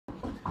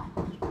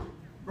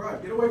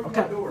outside. Get away from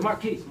my door.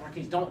 Marquise,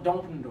 don't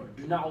open the door.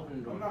 Do not open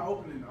the door. I'm not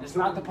opening it. It's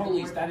not the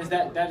police. That is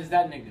that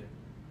nigga.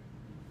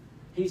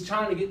 He's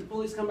trying to get the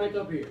police to come back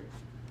up here.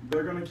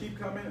 They're gonna keep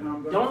coming, and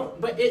I'm gonna.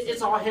 Don't. But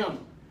it's all him.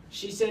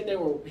 She said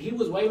he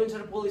was waving to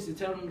the police to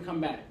tell them to come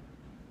back.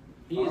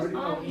 He is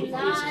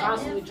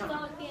constantly trying. I'm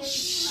not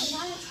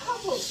in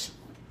trouble.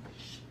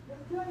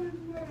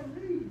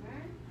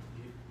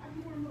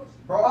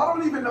 Bro, I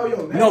don't even know your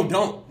name. No,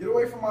 don't. Get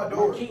away from my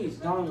door. Marquise,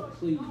 don't,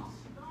 please.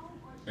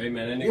 Hey,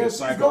 man, that Yeah, nigga's she's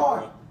psycho.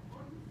 gone.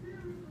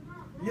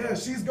 Yeah,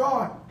 she's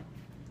gone.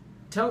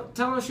 Tell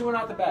her she went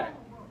out the back.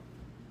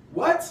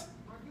 What?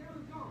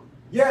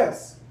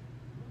 Yes.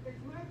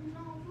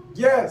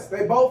 Yes,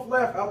 they both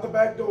left out the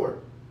back door.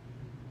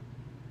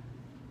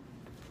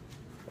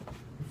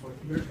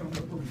 Here comes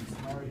the police.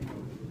 I already know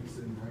the police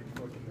sitting right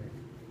fucking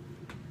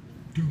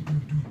there.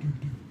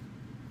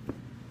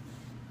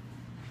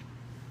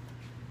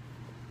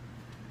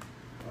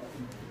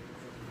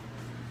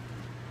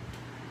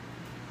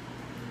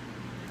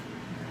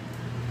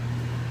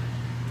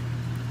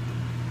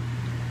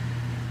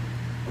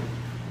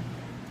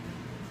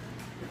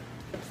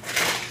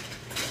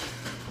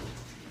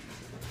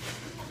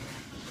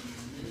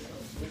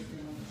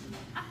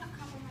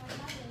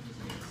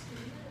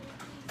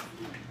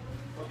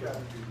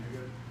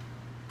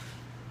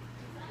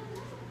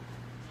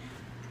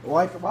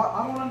 Like,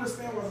 I don't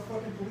understand why the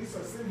fucking police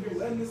are sitting here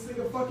letting this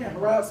nigga fucking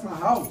harass my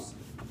house.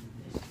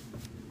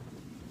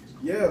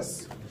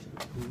 Yes.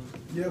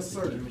 Yes,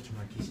 sir. Mr.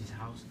 Marquise's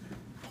house.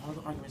 All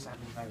the arguments I've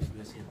been fighting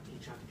because him. He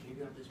tried to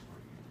carry out this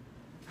party.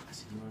 I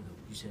said, you want to go?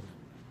 You said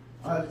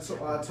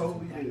no. I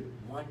totally did.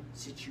 One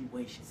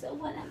situation. So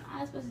what am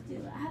I supposed to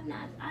do? I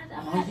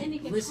don't have any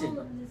control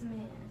of this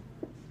man.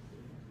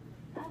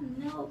 I have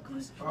no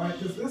control. Alright,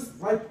 cause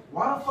this, like,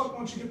 why the fuck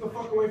won't you get the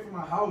fuck away from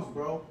my house,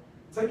 bro?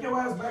 Take your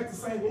ass back to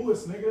St.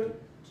 Louis, nigga.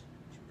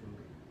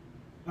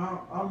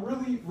 I'm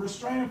really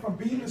restraining from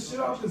beating the shit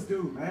out this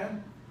dude,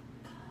 man.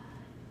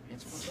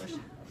 Answer my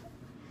question.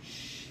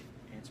 Shh.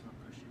 Answer my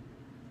question.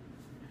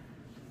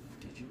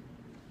 Did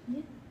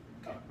you?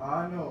 Yeah.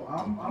 I know.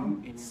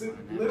 I'm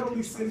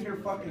literally sitting here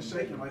fucking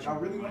shaking. Like, I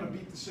really want to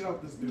beat the shit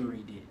out this dude. You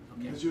already did.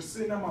 Okay. Because you're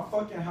sitting at my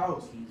fucking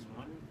house. He's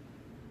not.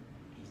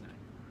 He's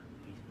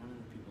one of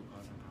the people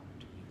causing a problem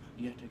to you.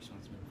 You have to take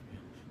responsibility for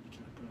him. You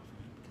cannot put it off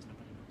on him because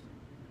nobody knows.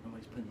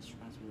 Nobody's putting this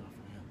responsibility off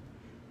on him.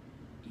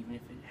 Even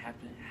if it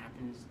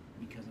happens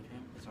because of him,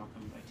 it's all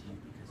coming back to you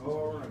because it's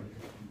all right.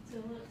 So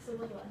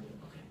what do I do?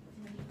 Okay.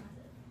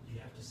 You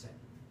have to say,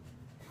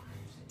 I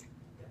understand.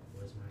 That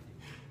was my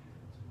duty.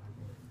 That was my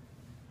word.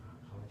 I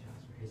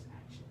apologize for his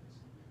actions.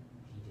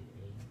 He did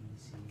A, B,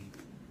 C.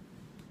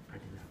 I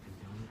did not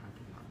condone it. I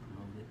did not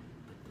promote it.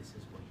 But this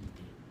is what he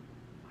did.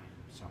 I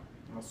am sorry.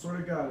 I swear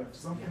to God, if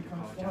something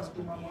comes flying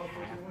through my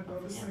motherfucking window,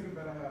 this nigga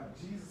better have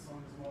Jesus on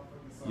his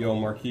motherfucking side. Yo,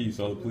 Marquise,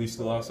 are the police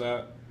still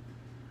outside?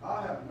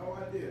 I have no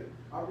idea.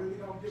 I really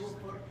don't give a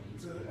fuck.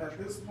 At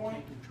this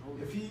point,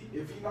 if he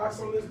knocks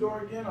on this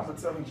door again, I'm gonna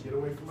tell him to get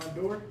away from my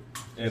door.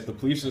 And if the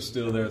police are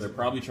still there, they're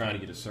probably trying to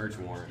get a search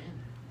warrant.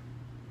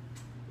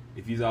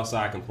 If he's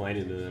outside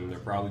complaining to them, they're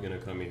probably going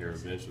to come in here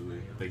eventually.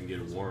 They can get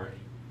a warrant.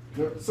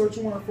 The search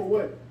warrant for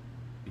what?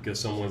 Because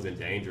someone's in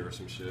danger or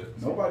some shit.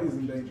 Nobody's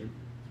in danger.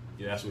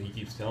 Yeah, that's what he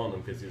keeps telling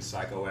them because his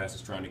psycho ass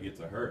is trying to get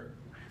to her.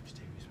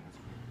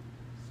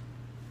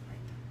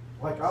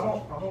 Like, I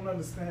don't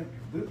understand.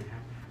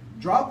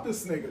 Drop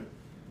this nigga.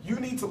 You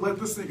need to let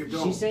this nigga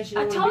go. She said she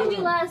I didn't told wanna you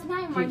be last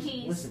night, Please,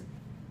 Marquise. Listen.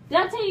 Did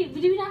I tell you?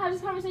 Did we not have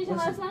this conversation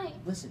last night?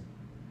 Listen.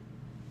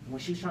 When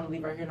she's trying to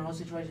leave right here, the whole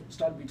situation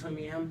started between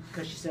me and him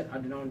because she said, I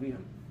do not want to be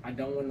him. I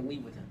don't want to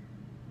leave with him.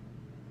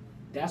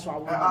 That's why I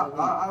wanted to leave.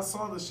 I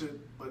saw the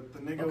shit, but the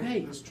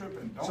nigga is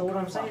tripping. Don't So what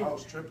come I'm to my saying-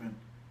 house tripping.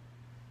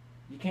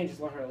 You can't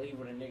just let her leave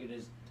with a nigga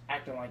that's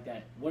acting like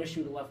that. What if she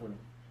would have left with him?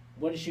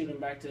 What if she would have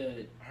been back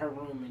to her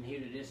room and he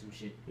would have did some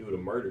shit? He would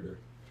have murdered her.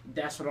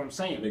 That's what I'm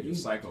saying. Nigga's You,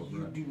 psycho, you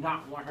bro. do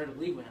not want her to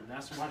leave with him.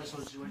 That's why this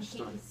whole situation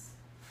started.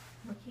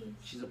 Marquise.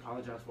 She's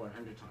apologized for it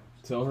 100 times.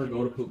 Tell her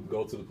go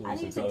to the I police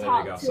need and to tell that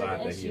talk nigga to outside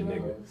the that he a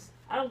nigga. SUOs.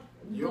 I don't.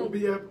 You'll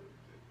be able.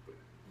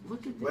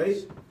 Look at this.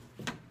 Wait.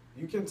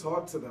 You can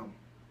talk to them.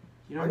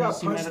 You I don't got need to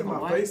see punched in medical my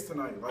what? face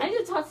tonight. I Like, need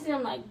to talk to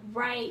them like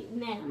right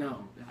now.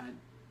 No.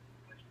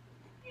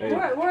 Hey,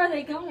 Where are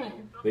they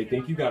going? they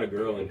think you got a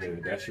girl in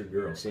here. That's your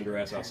girl. Send her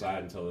ass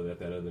outside and tell her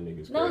that other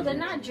nigga's No, crazy. they're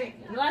not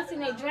drinking. The last thing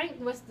they drank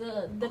was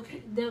the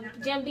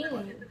Jim Beam.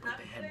 But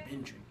they had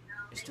been drinking.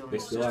 It's still in They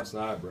the still system.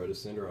 outside, bro.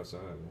 Just send her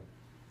outside, man.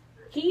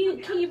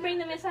 Can you bring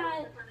them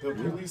inside? the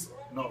police,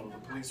 no,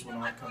 the police will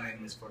not come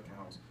in this fucking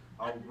house.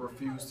 I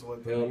refuse to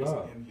let the Hell police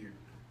no. in here.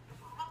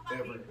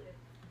 Ever.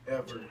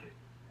 Ever.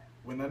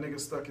 When that nigga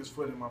stuck his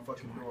foot in my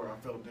fucking door, I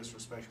felt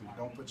disrespected.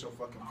 Don't put your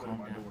fucking foot in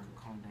my door.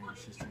 Calm down, your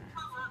sister.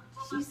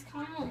 She's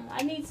calm.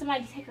 I need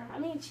somebody to take her. I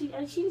mean, she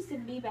needs to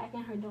be back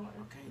in her door.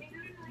 Okay.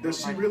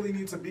 Does she really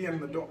need to be in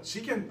the door? She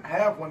can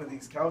have one of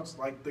these couches.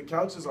 Like, the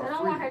couches I are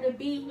don't want her free. to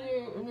be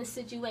here in this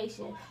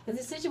situation.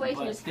 Because the situation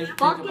But is think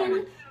fucking about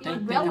it.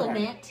 Think about it.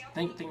 irrelevant.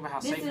 Think about how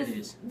safe it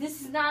is.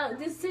 This is not,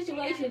 this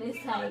situation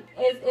is like,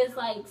 it's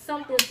like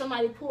something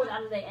somebody pulled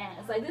out of their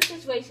ass. Like, this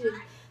situation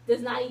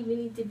does not even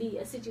need to be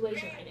a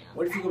situation right now.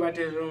 What if you go back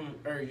to his room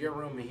or your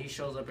room and he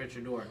shows up at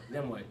your door?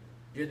 Then what?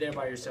 You're there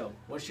by yourself.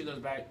 What if she goes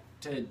back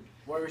to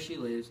wherever she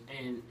lives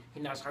and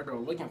he knocks her door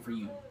looking for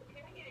you?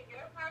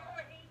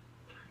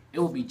 It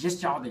will be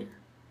just y'all there.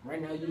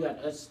 Right now you got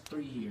us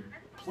 3 here,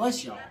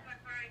 plus y'all.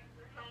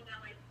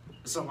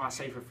 It's a lot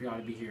safer for y'all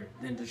to be here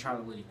than to try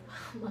to leave.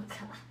 Oh my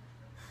god.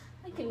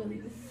 I can't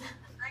believe this is,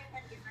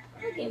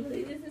 I can't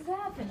believe this is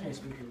happening. Can't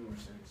speak any more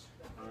sense.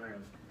 Alright.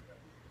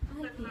 I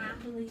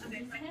can't believe this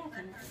is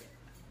happening.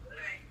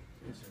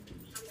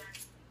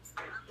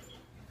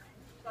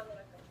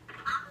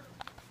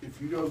 If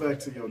you go back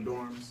to your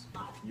dorms,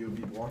 you'll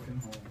be walking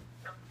home.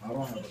 I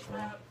don't have a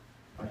car.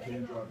 I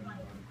can't drive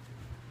anybody.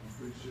 I'm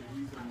pretty sure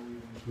he's gonna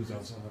leave. Who's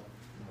outside?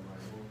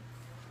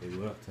 They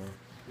left, huh?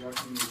 Y'all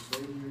can either stay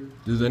here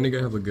Does that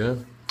nigga have a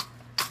gun?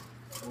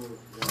 or y'all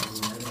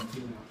can head on to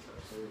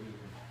outside. So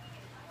either.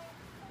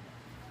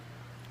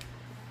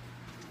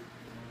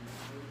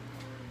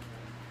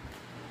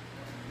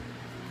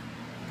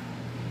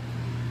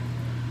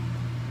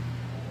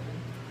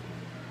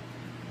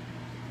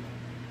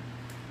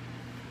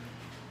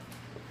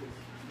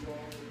 You all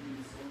will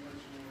be so much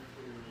more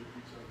clear with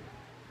each other.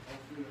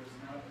 Hopefully there's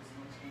not as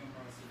much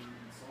animosity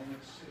and so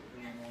much shit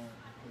going on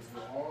because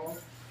we're all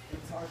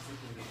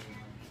intoxicated.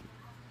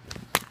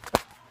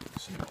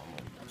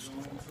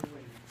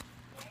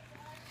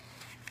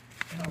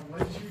 Now,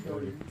 let you go.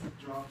 You need to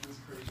drop this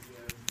crazy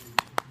ass dude.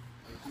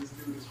 Like, this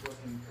dude is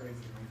fucking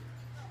crazy. Like,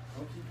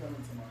 don't keep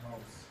coming to my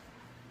house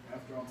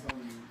after I'm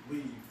telling you,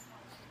 leave.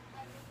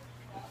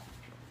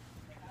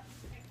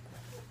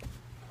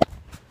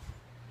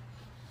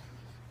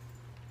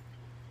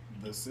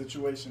 The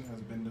situation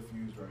has been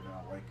diffused right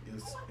now. Like,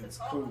 it's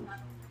cool.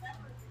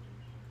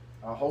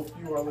 I hope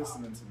you are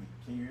listening to me.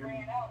 Can you hear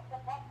me?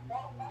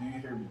 Do you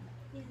hear me?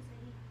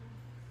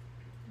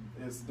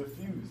 It's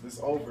diffused. It's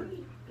over.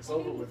 It's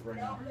over with right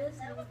now.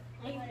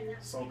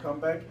 So come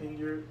back in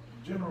your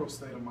general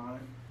state of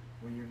mind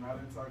when you're not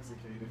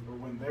intoxicated, or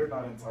when they're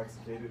not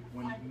intoxicated,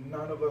 when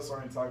none of us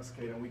are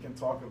intoxicated, and we can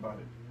talk about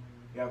it.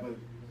 You have a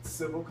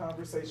civil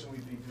conversation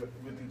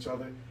with each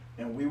other,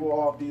 and we will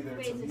all be there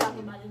Ready to to meet talk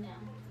you. about it now.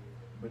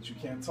 But you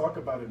can't talk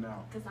about it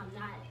now. Because I'm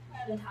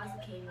not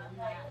intoxicated. I'm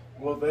not.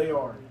 Well, they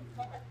are.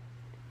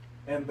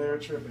 And they're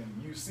tripping.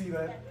 You see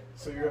that?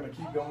 So you're going to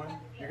keep going?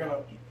 You're going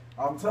to...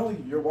 I'm telling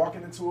you, you're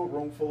walking into a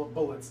room full of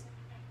bullets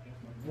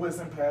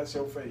whizzing past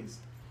your face.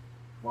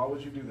 Why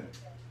would you do that?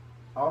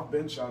 I've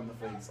been shot in the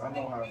face. I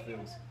know how it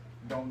feels.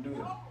 Don't do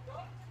that.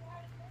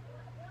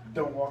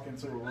 Don't walk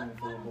into a room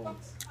full of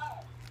bullets.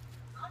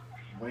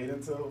 Wait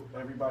until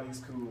everybody's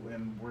cool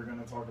and we're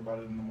going to talk about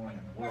it in the morning.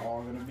 We're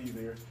all going to be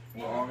there.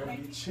 We're all going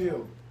to be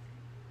chill.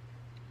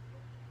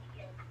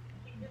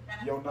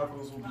 Your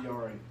knuckles will be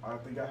alright. I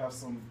think I have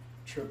some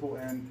triple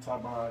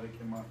antibiotic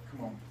in my...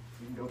 Come on.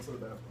 You can go to the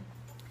bathroom.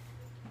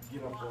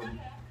 Get up, buddy.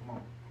 Come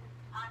on.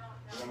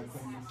 We're gonna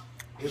clean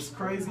this. It's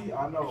crazy,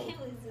 I I know. can't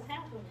believe this is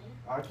happening.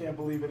 I can't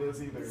believe it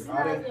is either. It's I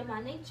not didn't, even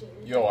my nature.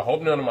 Yo, I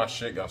hope none of my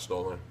shit got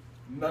stolen.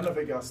 none of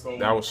it got stolen.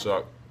 That would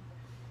suck.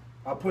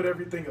 I put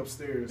everything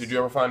upstairs. Did you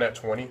ever find that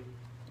 20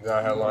 that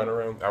I had lying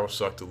around? That would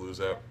suck to lose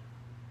that.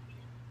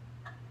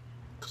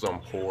 Because I'm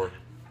poor.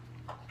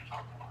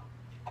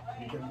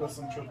 You can put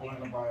some triple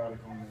antibiotic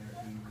on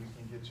there and we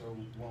can get your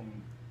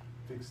wound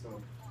fixed up.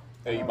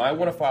 Hey, you might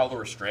want to file a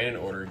restraining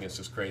order against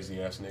this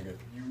crazy ass nigga.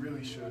 You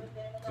really should.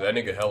 'Cause that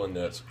nigga hella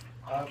nuts.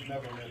 I've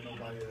never met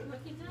nobody that.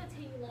 Look, did I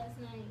tell you last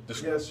night? The,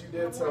 Yes, you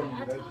did tell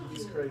me that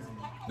he's crazy.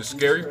 the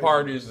scary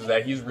part is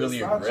that he's really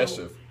It's not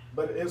aggressive.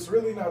 But it's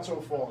really not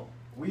your fault.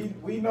 We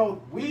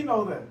know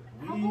that.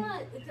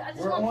 I just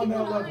we're want on people that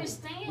to level.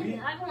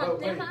 understand. I but want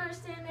them to wait.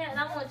 understand that, and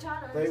I want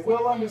y'all to They understand.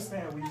 will that.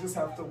 understand. We just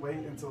have to wait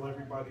until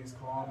everybody's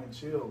calm and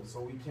chill. So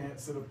we can't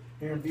sit up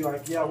here and be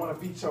like, yeah, I want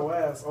to beat your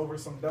ass over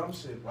some dumb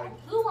shit. Like,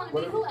 Who want to be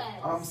whatever. who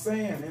ass? I'm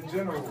saying in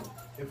general,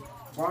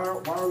 why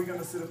are we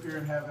gonna sit up here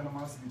and have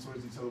animosity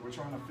towards each other? We're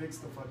trying to fix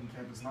the fucking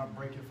campus, not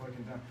break it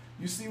fucking down.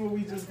 You see what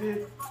we just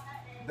did?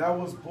 That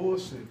was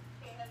bullshit.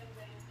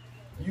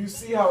 You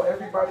see how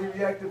everybody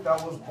reacted?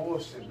 That was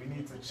bullshit. We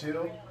need to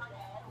chill.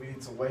 We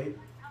need to wait.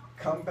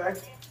 Come back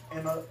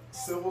in a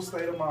civil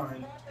state of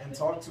mind and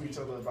talk to each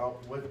other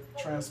about what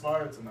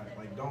transpired tonight.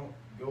 Like, don't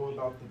go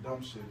about the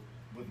dumb shit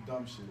with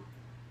dumb shit.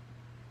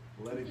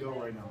 Let it go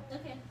right now.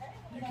 Okay.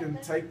 You can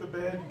take the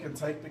bed, you can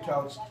take the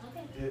couch.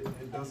 Okay.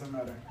 It doesn't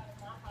matter.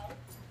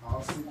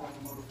 I'll sleep on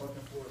the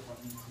motherfucking floor if I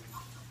need to.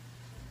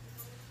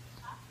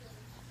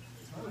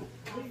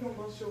 How you gonna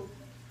bust your...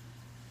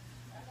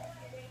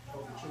 Oh,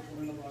 the triple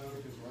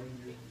antibiotic is right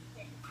here.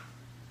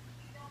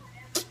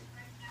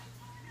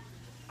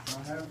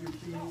 I have your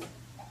keys.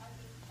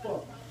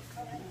 Fuck.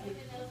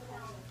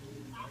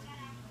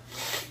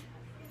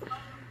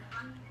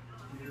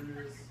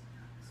 Here is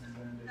some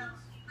band-aids.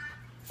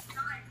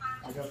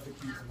 I got the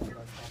keys in my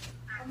back pocket.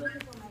 I'm looking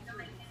for my